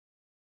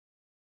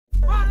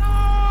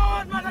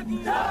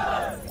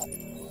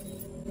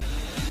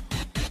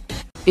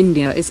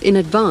India is in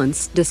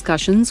advanced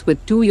discussions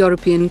with 2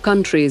 European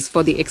countries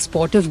for the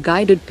export of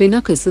Guided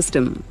Pinaka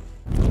system.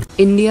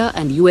 India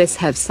and US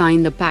have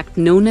signed a pact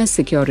known as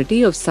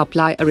Security of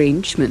Supply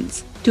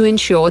Arrangements to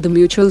ensure the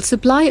mutual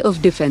supply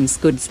of defense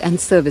goods and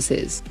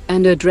services,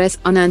 and address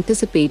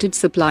unanticipated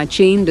supply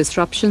chain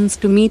disruptions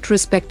to meet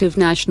respective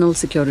national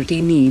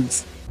security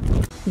needs.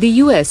 The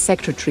U.S.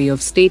 Secretary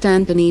of State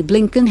Antony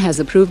Blinken has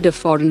approved a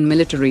foreign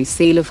military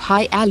sale of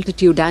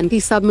high-altitude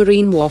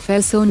anti-submarine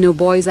warfare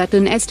Sono-buoys at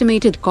an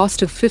estimated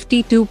cost of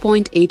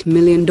 $52.8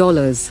 million.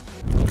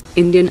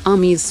 Indian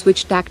Army's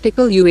Switch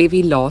tactical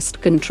UAV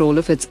lost control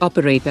of its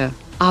operator,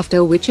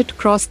 after which it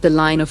crossed the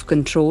line of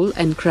control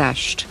and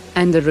crashed,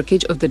 and the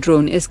wreckage of the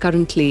drone is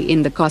currently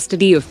in the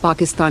custody of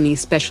Pakistani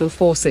Special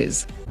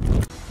Forces.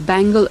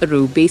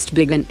 Bangalore-based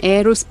Biggen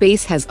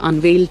Aerospace has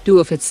unveiled 2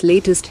 of its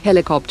latest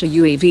helicopter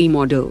UAV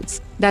models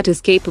that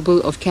is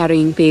capable of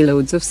carrying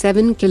payloads of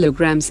 7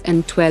 kg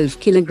and 12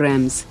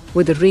 kg,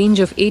 with a range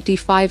of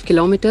 85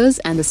 km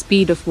and a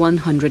speed of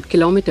 100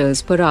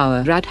 km per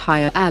hour at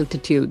higher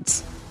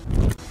altitudes.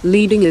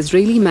 Leading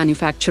Israeli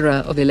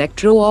manufacturer of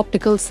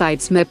electro-optical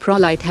sights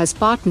Meprolite has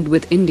partnered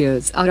with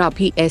India's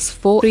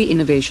RPS4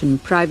 Innovation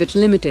Private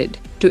Limited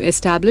to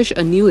establish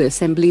a new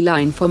assembly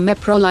line for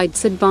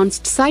Meprolite's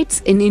advanced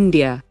sights in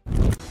India.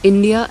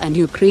 India and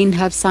Ukraine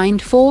have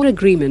signed 4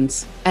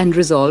 agreements and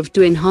resolved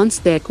to enhance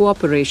their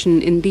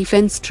cooperation in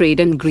defense trade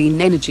and green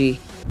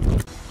energy.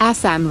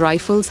 Assam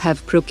Rifles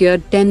have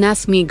procured 10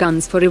 ASMI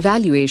guns for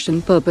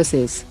evaluation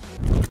purposes.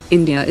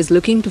 India is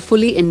looking to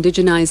fully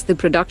indigenize the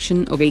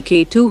production of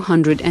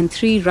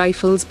AK-203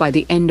 rifles by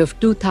the end of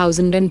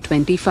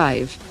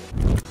 2025.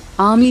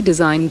 Army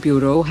Design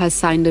Bureau has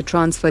signed a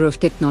transfer of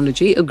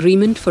technology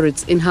agreement for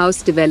its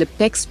in-house developed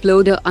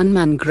Xploder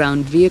unmanned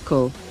ground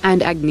vehicle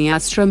and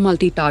Agniastra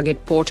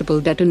multi-target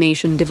portable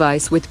detonation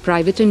device with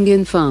private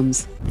Indian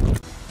firms.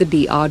 The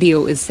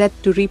DRDO is set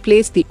to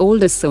replace the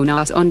oldest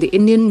sonars on the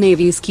Indian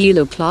Navy's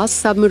Kilo-class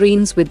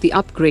submarines with the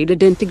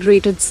upgraded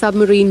integrated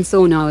submarine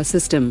sonar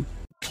system.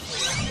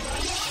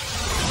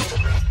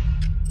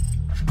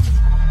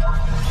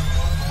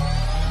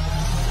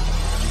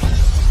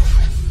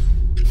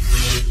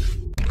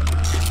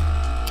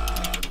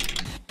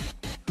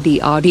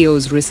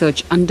 DRDO's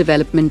Research and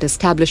Development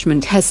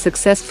Establishment has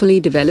successfully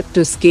developed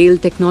a scale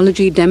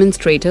technology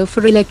demonstrator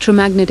for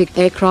electromagnetic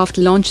aircraft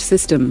launch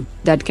system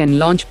that can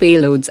launch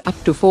payloads up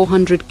to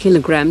 400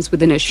 kg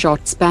within a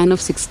short span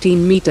of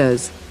 16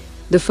 meters.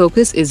 The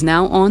focus is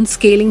now on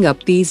scaling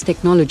up these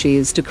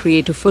technologies to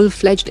create a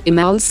full-fledged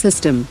EMALS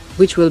system,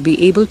 which will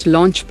be able to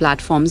launch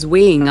platforms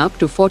weighing up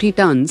to 40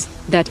 tons,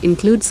 that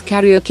includes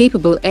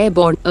carrier-capable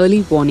airborne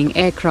early warning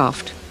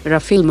aircraft,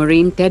 Rafale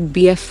Marine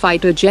TED-BF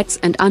fighter jets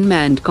and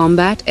unmanned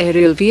combat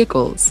aerial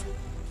vehicles.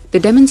 The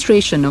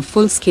demonstration of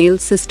full-scale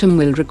system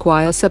will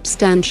require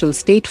substantial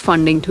state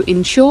funding to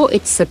ensure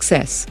its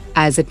success,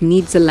 as it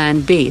needs a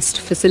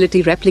land-based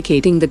facility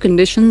replicating the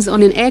conditions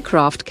on an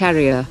aircraft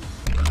carrier.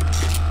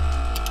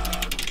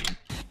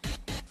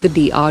 The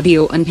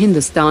DRDO and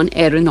Hindustan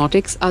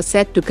Aeronautics are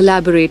set to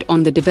collaborate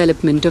on the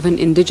development of an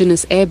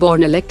indigenous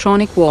airborne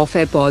electronic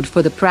warfare pod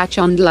for the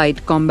Prachand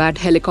light combat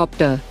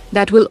helicopter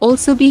that will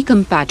also be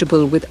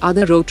compatible with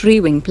other rotary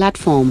wing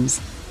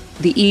platforms.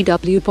 The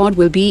EW pod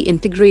will be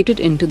integrated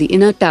into the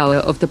inner tower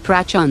of the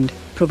Prachand,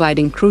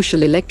 providing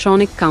crucial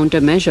electronic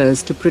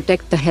countermeasures to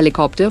protect the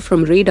helicopter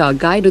from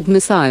radar-guided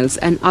missiles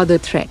and other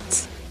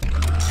threats.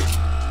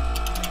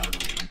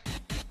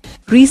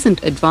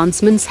 Recent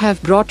advancements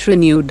have brought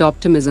renewed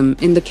optimism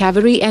in the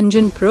Kaveri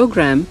engine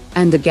program,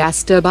 and the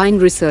gas turbine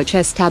research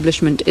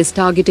establishment is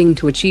targeting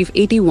to achieve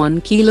 81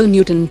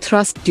 kN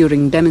thrust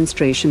during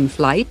demonstration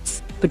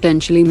flights,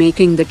 potentially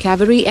making the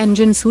Kaveri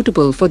engine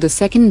suitable for the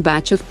second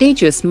batch of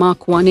Tejas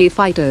Mark 1A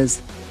fighters.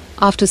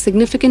 After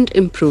significant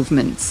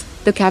improvements,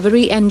 the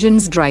Kaveri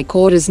engine's dry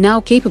core is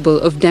now capable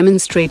of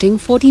demonstrating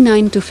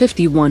 49 to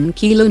 51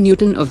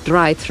 kN of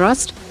dry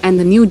thrust, and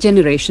the new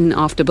generation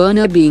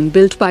afterburner being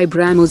built by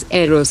BrahMos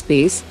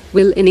Aerospace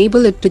will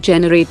enable it to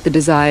generate the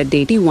desired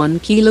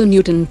 81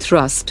 kN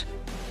thrust.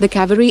 The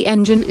Kaveri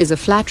engine is a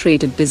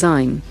flat-rated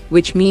design,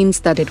 which means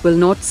that it will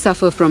not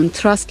suffer from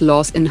thrust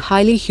loss in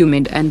highly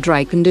humid and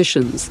dry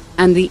conditions,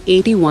 and the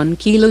 81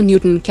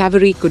 kN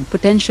Kaveri could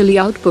potentially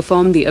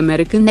outperform the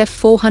American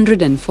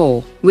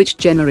F404, which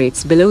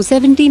generates below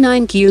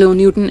 79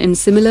 kN in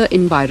similar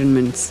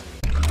environments.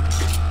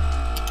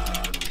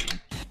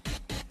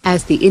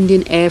 As the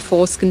Indian Air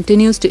Force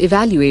continues to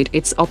evaluate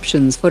its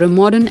options for a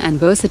modern and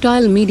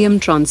versatile medium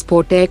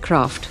transport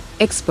aircraft,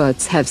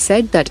 experts have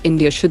said that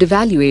India should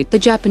evaluate the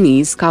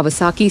Japanese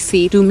Kawasaki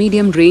C2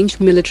 medium-range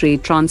military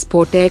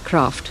transport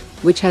aircraft,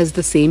 which has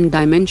the same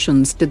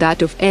dimensions to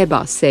that of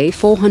Airbus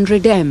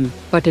A400M,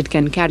 but it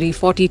can carry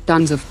 40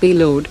 tons of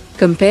payload,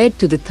 compared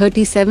to the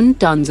 37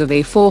 tons of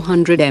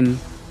A400M.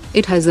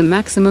 It has a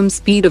maximum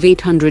speed of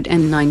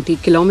 890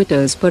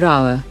 km per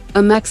hour,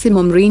 a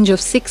maximum range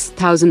of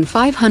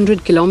 6,500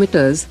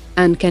 km,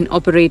 and can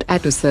operate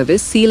at a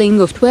service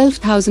ceiling of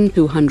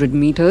 12,200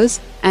 meters,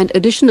 and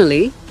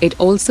additionally, it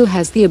also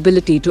has the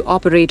ability to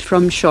operate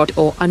from short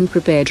or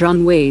unprepared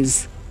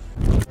runways.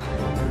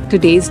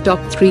 Today's top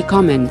 3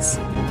 comments.